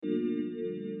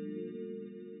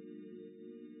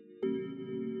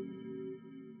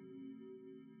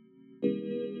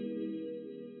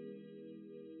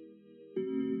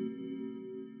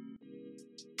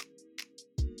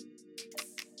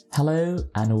Hello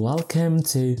and welcome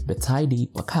to the Tidy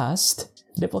Podcast,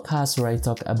 the podcast where I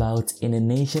talk about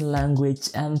Indonesian language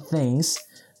and things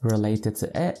related to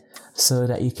it so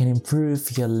that you can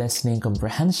improve your listening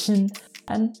comprehension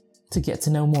and to get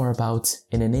to know more about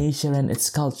Indonesia and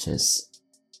its cultures.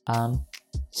 I'm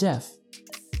Jeff.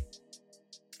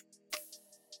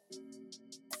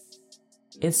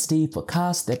 It's the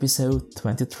podcast episode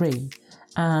 23,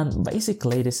 and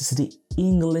basically this is the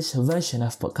English version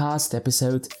of podcast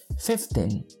episode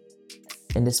 15.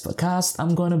 In this podcast,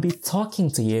 I'm going to be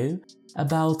talking to you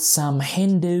about some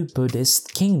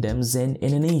Hindu-Buddhist kingdoms in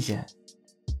Indonesia.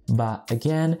 But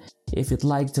again, if you'd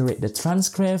like to read the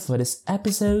transcript for this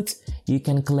episode, you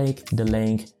can click the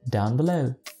link down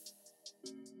below.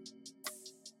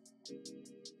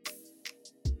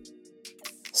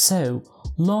 So,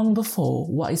 long before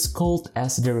what is called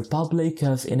as the Republic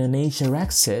of Indonesia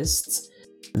exists,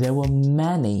 there were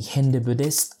many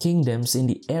Hindu-Buddhist kingdoms in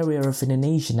the area of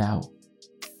Indonesia now.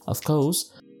 Of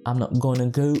course, I'm not gonna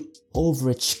go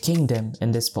over each kingdom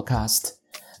in this podcast,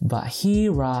 but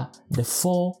here are the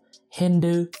 4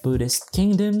 Hindu-Buddhist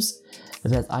kingdoms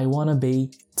that I wanna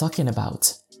be talking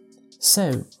about.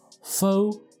 So,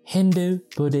 4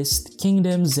 Hindu-Buddhist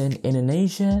kingdoms in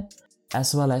Indonesia,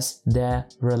 as well as their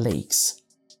relics.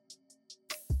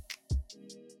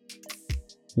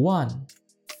 1.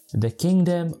 The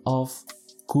Kingdom of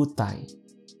Kutai.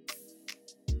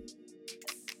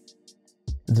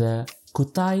 The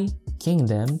Kutai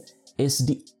Kingdom is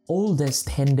the oldest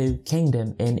Hindu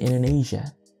kingdom in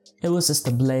Indonesia. It was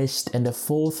established in the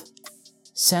 4th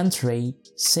century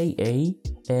CE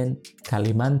in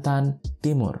Kalimantan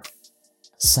Timur.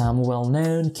 Some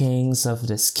well-known kings of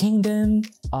this kingdom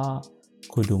are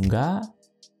Kudungga,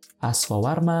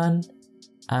 Aswawarman,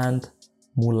 and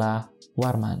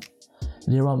Mulawarman.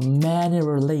 There are many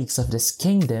relics of these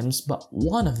kingdoms, but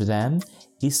one of them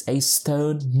is a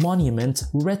stone monument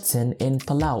written in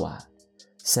Palawa.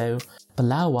 So,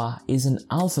 Palawa is an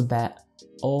alphabet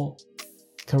or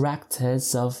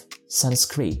characters of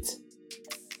Sanskrit.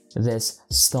 This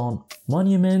stone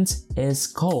monument is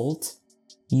called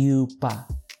Yupa.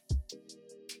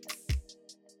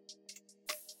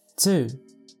 2.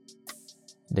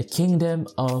 The Kingdom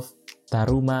of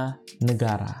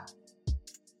Tarumanegara.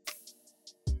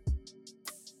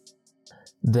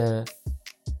 The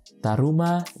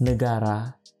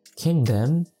Tarumanegara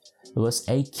Kingdom was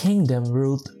a kingdom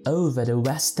ruled over the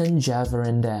Western Java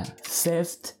in the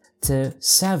 5th to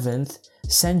 7th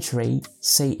century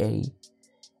CE.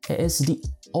 It is the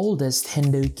oldest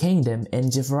Hindu kingdom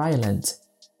in Java Island.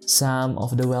 Some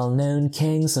of the well-known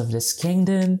kings of this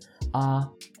kingdom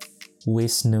are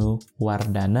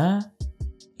Wisnuwardana,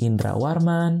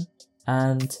 Indrawarman,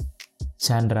 and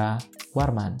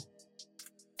Chandrawarman.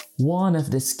 One of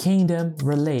this kingdom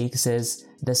relics is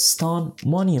the stone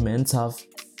monument of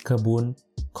Kebun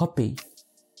Kopi.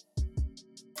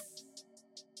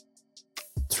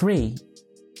 3.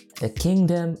 The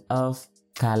Kingdom of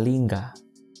Kalinga.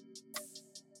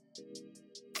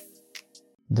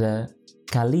 The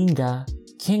Kalinga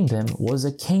Kingdom was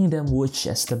a kingdom which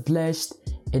established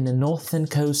in the northern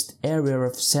coast area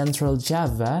of central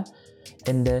Java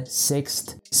in the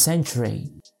 6th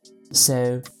century.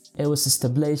 So, it was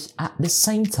established at the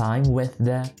same time with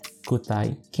the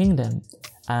Kutai Kingdom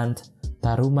and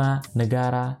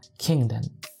Tarumanegara Kingdom.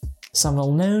 Some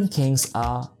well-known kings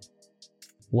are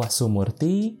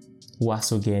Wasumurti,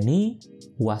 Wasugeni,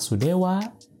 Wasudewa,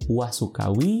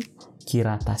 Wasukawi,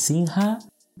 Kiratasingha,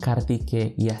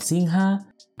 Kartikeyasingha,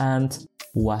 and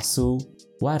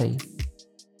Wasuwari.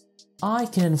 I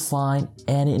couldn't find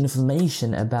any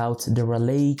information about the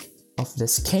relic of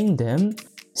this kingdom,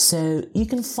 so you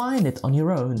can find it on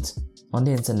your own on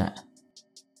the internet.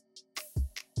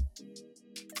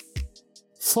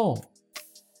 4.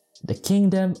 The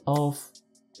Kingdom of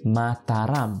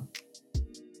Mataram.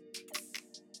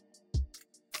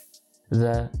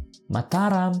 The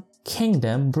Mataram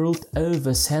Kingdom ruled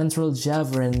over central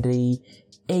Java in the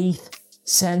 8th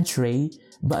century,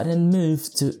 but then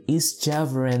moved to East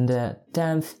Java in the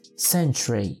 10th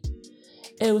century.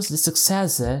 It was the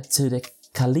successor to the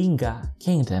Kalinga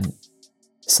Kingdom.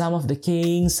 Some of the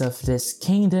kings of this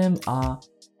kingdom are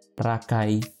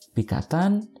Rakai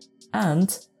Pikatan and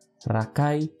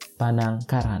Rakai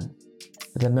Panangkaran.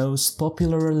 The most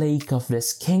popular relic of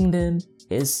this kingdom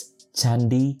is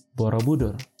Candi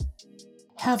Borobudur.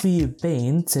 Have you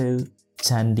been to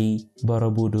Candi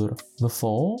Borobudur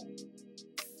before?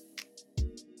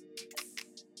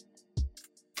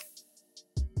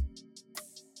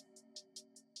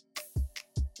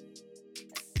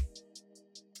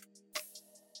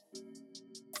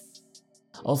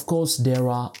 Of course, there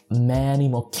are many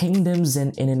more kingdoms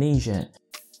in Indonesia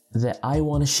that I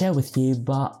want to share with you,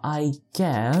 but I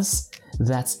guess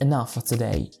that's enough for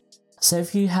today. So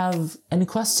if you have any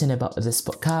question about this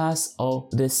podcast or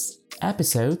this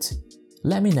episode,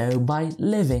 let me know by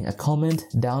leaving a comment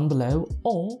down below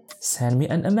or send me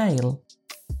an email.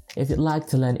 If you'd like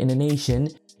to learn Indonesian,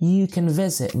 you can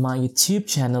visit my YouTube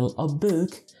channel or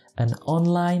book an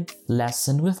online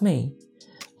lesson with me.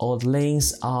 All the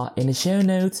links are in the show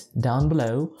notes down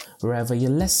below wherever you're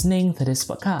listening to this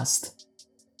podcast.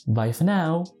 Bye for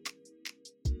now.